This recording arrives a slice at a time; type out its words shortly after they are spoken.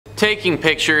Taking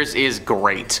pictures is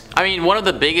great. I mean, one of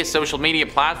the biggest social media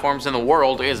platforms in the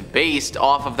world is based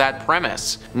off of that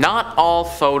premise. Not all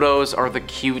photos are the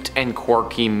cute and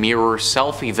quirky mirror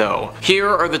selfie though. Here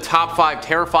are the top 5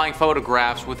 terrifying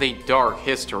photographs with a dark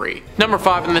history. Number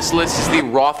 5 on this list is the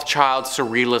Rothschild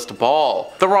Surrealist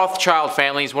Ball. The Rothschild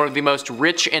family is one of the most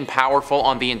rich and powerful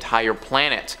on the entire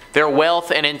planet. Their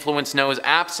wealth and influence knows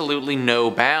absolutely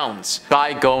no bounds.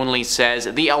 Guy Gonley says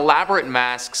the elaborate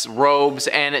masks, robes,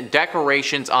 and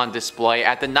decorations on display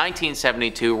at the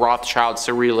 1972 Rothschild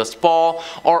Surrealist Ball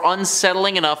are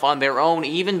unsettling enough on their own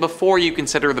even before you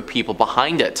consider the people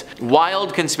behind it.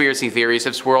 Wild conspiracy theories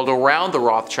have swirled around the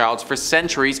Rothschilds for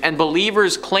centuries, and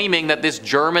believers claiming that this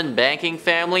German banking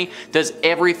family does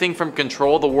everything from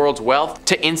control the world's wealth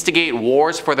to instigate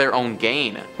wars for their own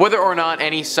gain. Whether or not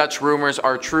any such rumors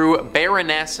are true,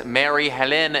 Baroness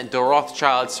Marie-Helene de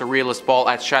Rothschild's Surrealist Ball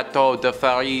at Chateau de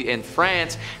Fary in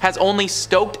France has only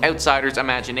stoked outsiders'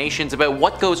 imaginations about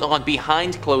what goes on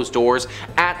behind closed doors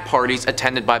at parties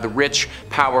attended by the rich,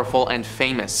 powerful, and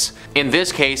famous. In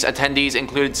this case, attendees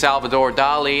included Salvador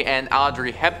Dali and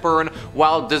Audrey Hepburn,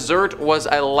 while dessert was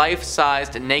a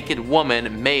life-sized naked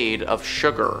woman made of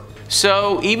sugar.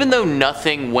 So even though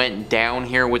nothing went down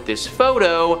here with this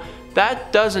photo,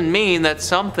 that doesn't mean that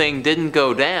something didn't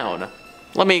go down.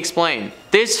 Let me explain.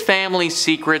 This family's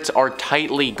secrets are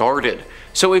tightly guarded,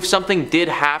 so if something did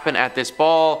happen at this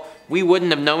ball, we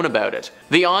wouldn't have known about it.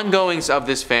 The ongoings of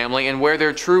this family and where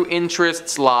their true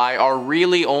interests lie are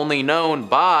really only known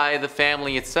by the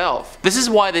family itself. This is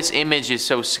why this image is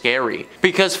so scary,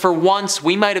 because for once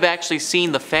we might have actually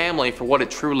seen the family for what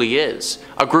it truly is.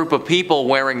 A group of people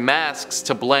wearing masks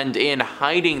to blend in,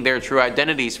 hiding their true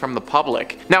identities from the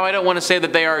public. Now, I don't want to say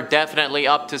that they are definitely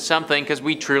up to something, because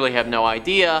we truly have no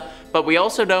idea, but we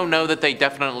also don't know that they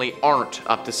definitely aren't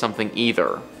up to something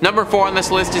either. Number 4 on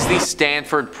this list is the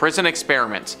Stanford prison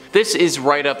experiment. This is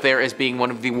right up there as being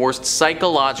one of the worst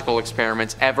psychological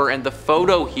experiments ever, and the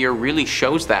photo here really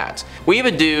shows that. We have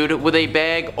a dude with a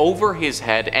bag over his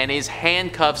head and his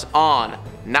handcuffs on.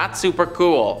 Not super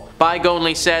cool. Guy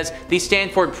Gonley says the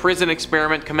Stanford prison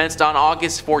experiment commenced on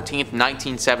August 14,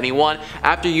 1971,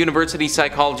 after university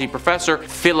psychology professor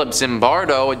Philip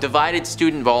Zimbardo divided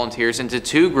student volunteers into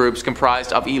 2 groups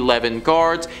comprised of 11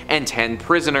 guards and 10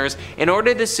 prisoners in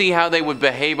order to see how they would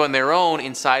behave on their own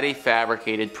inside a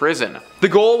fabricated prison. The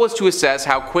goal was to assess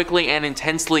how quickly and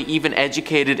intensely even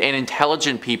educated and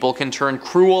intelligent people can turn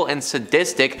cruel and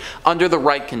sadistic under the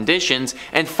right conditions,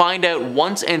 and find out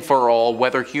once and for all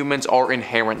whether humans are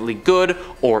inherently good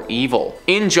or evil.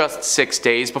 In just 6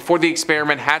 days before the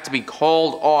experiment had to be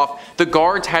called off, the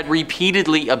guards had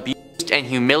repeatedly abused and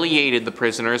humiliated the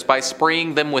prisoners by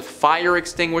spraying them with fire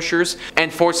extinguishers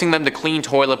and forcing them to clean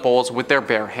toilet bowls with their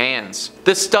bare hands.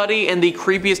 The study and the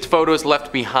creepiest photos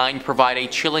left behind provide a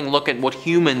chilling look at what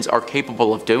humans are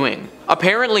capable of doing.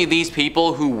 Apparently these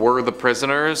people who were the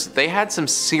prisoners, they had some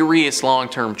serious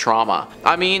long-term trauma.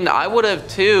 I mean, I would have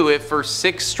too if for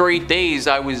 6 straight days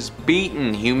I was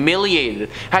beaten, humiliated,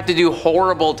 had to do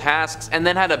horrible tasks, and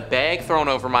then had a bag thrown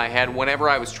over my head whenever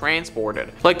I was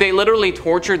transported. Like, they literally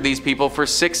tortured these people for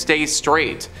 6 days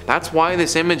straight. That's why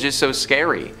this image is so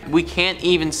scary. We can't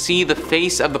even see the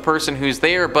face of the person who's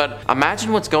there, but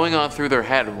imagine what's going on through their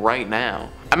head right now.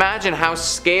 Imagine how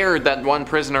scared that one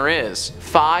prisoner is.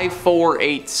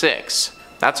 5486.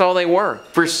 That's all they were.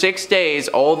 For 6 days,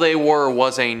 all they were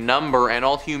was a number, and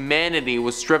all humanity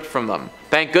was stripped from them.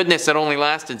 Thank goodness it only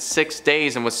lasted 6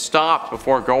 days and was stopped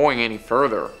before going any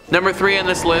further. Number 3 on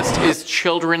this list is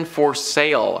Children for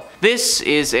Sale. This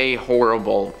is a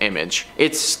horrible image.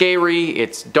 It's scary,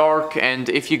 it's dark, and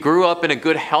if you grew up in a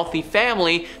good healthy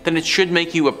family, then it should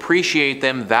make you appreciate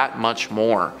them that much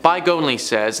more. Guy Gonley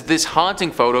says this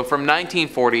haunting photo from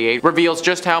 1948 reveals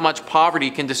just how much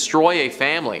poverty can destroy a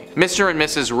family. Mr. and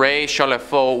Mrs. Ray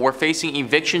Chalefaux were facing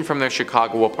eviction from their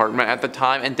Chicago apartment at the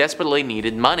time and desperately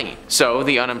needed money. So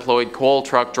the unemployed coal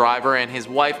truck driver and his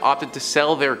wife opted to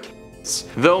sell their kids.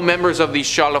 Though members of the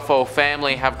Chalefaux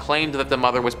family have claimed that the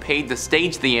mother was paid to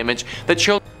stage the image, the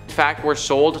children in fact were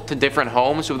sold to different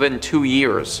homes within 2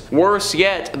 years. Worse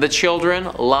yet, the children,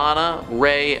 Lana,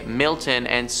 Ray, Milton,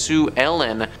 and Sue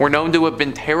Ellen, were known to have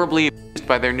been terribly abused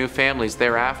by their new families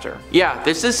thereafter. Yeah,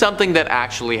 this is something that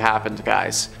actually happened,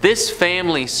 guys. This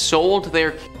family sold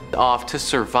their kids off to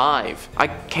survive. I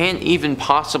can't even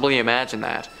possibly imagine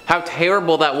that. How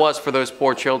terrible that was for those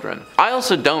poor children. I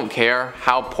also don't care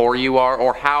how poor you are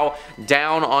or how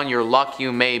down on your luck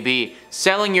you may be.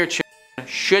 Selling your children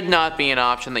should not be an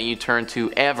option that you turn to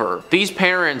ever. These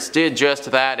parents did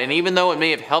just that, and even though it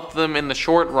may have helped them in the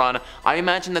short run, I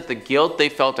imagine that the guilt they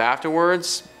felt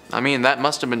afterwards, I mean, that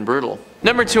must have been brutal.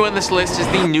 Number 2 on this list is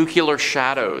the nuclear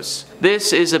shadows.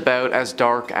 This is about as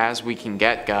dark as we can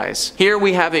get, guys. Here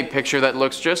we have a picture that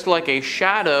looks just like a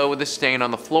shadow with a stain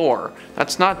on the floor.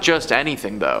 That's not just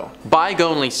anything though.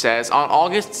 Bygonely says, on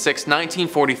August 6,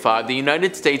 1945, the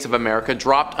United States of America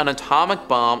dropped an atomic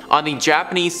bomb on the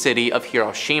Japanese city of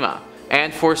Hiroshima.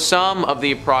 And for some of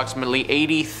the approximately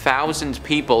 80,000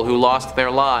 people who lost their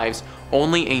lives,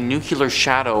 only a nuclear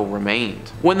shadow remained.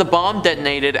 When the bomb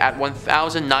detonated at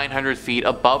 1,900 feet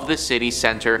above the city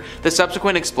center, the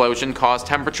subsequent explosion caused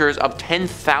temperatures of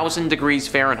 10,000 degrees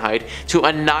Fahrenheit to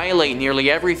annihilate nearly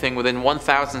everything within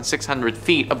 1,600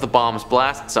 feet of the bomb's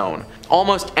blast zone.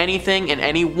 Almost anything and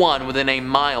anyone within a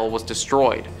mile was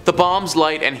destroyed. The bomb's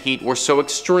light and heat were so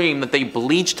extreme that they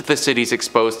bleached the city's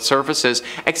exposed surfaces,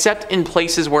 except in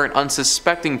places where an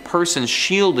unsuspecting person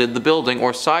shielded the building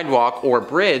or sidewalk or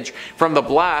bridge from the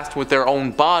blast with their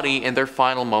own body in their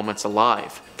final moments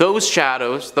alive. Those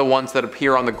shadows, the ones that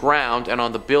appear on the ground and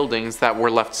on the buildings that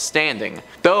were left standing,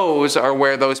 those are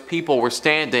where those people were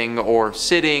standing or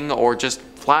sitting or just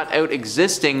flat out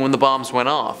existing when the bombs went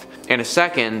off. In a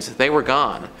second, they were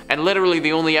gone. And literally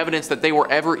the only evidence that they were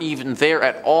ever even there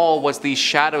at all was these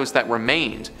shadows that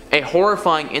remained. A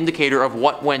horrifying indicator of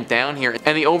what went down here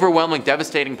and the overwhelming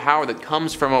devastating power that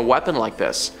comes from a weapon like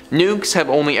this. Nukes have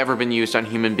only ever been used on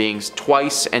human beings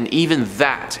twice, and even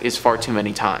that is far too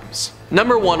many times.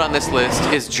 Number 1 on this list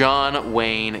is John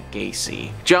Wayne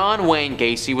Gacy. John Wayne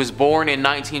Gacy was born in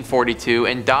 1942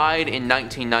 and died in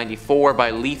 1994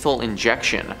 by lethal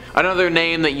injection. Another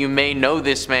name that you may know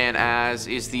this man as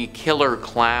is the Killer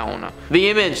Clown. The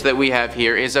image that we have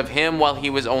here is of him while he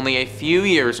was only a few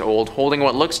years old, holding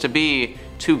what looks to be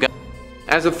 2 guns.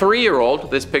 As a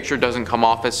 3-year-old, this picture doesn't come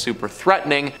off as super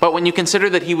threatening, but when you consider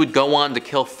that he would go on to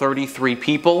kill 33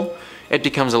 people, it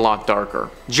becomes a lot darker.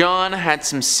 John had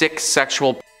some sick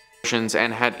sexual passions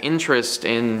and had interest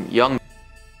in young.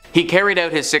 He carried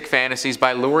out his sick fantasies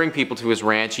by luring people to his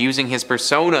ranch, using his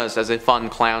personas as a fun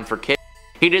clown for kids.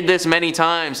 He did this many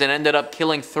times and ended up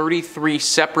killing 33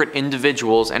 separate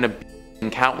individuals and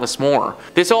countless more.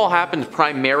 This all happened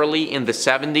primarily in the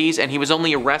 70s, and he was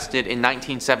only arrested in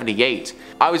 1978.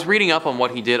 I was reading up on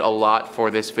what he did a lot for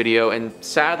this video, and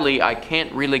sadly I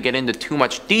can't really get into too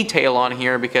much detail on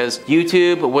here because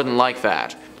YouTube wouldn't like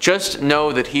that. Just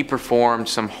know that he performed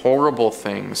some horrible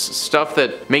things, stuff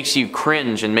that makes you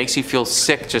cringe and makes you feel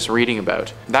sick just reading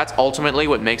about. That's ultimately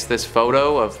what makes this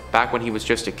photo of back when he was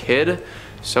just a kid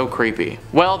so creepy.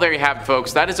 Well, there you have it,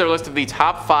 folks. That is our list of the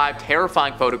top 5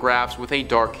 terrifying photographs with a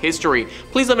dark history.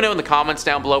 Please let me know in the comments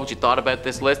down below what you thought about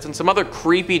this list and some other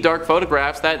creepy dark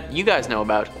photographs that you guys know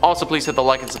about. Also, please hit the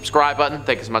like and subscribe button.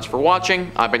 Thank you so much for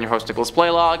watching. I've been your host, Nicholas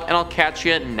Playlog, and I'll catch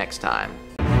you next time.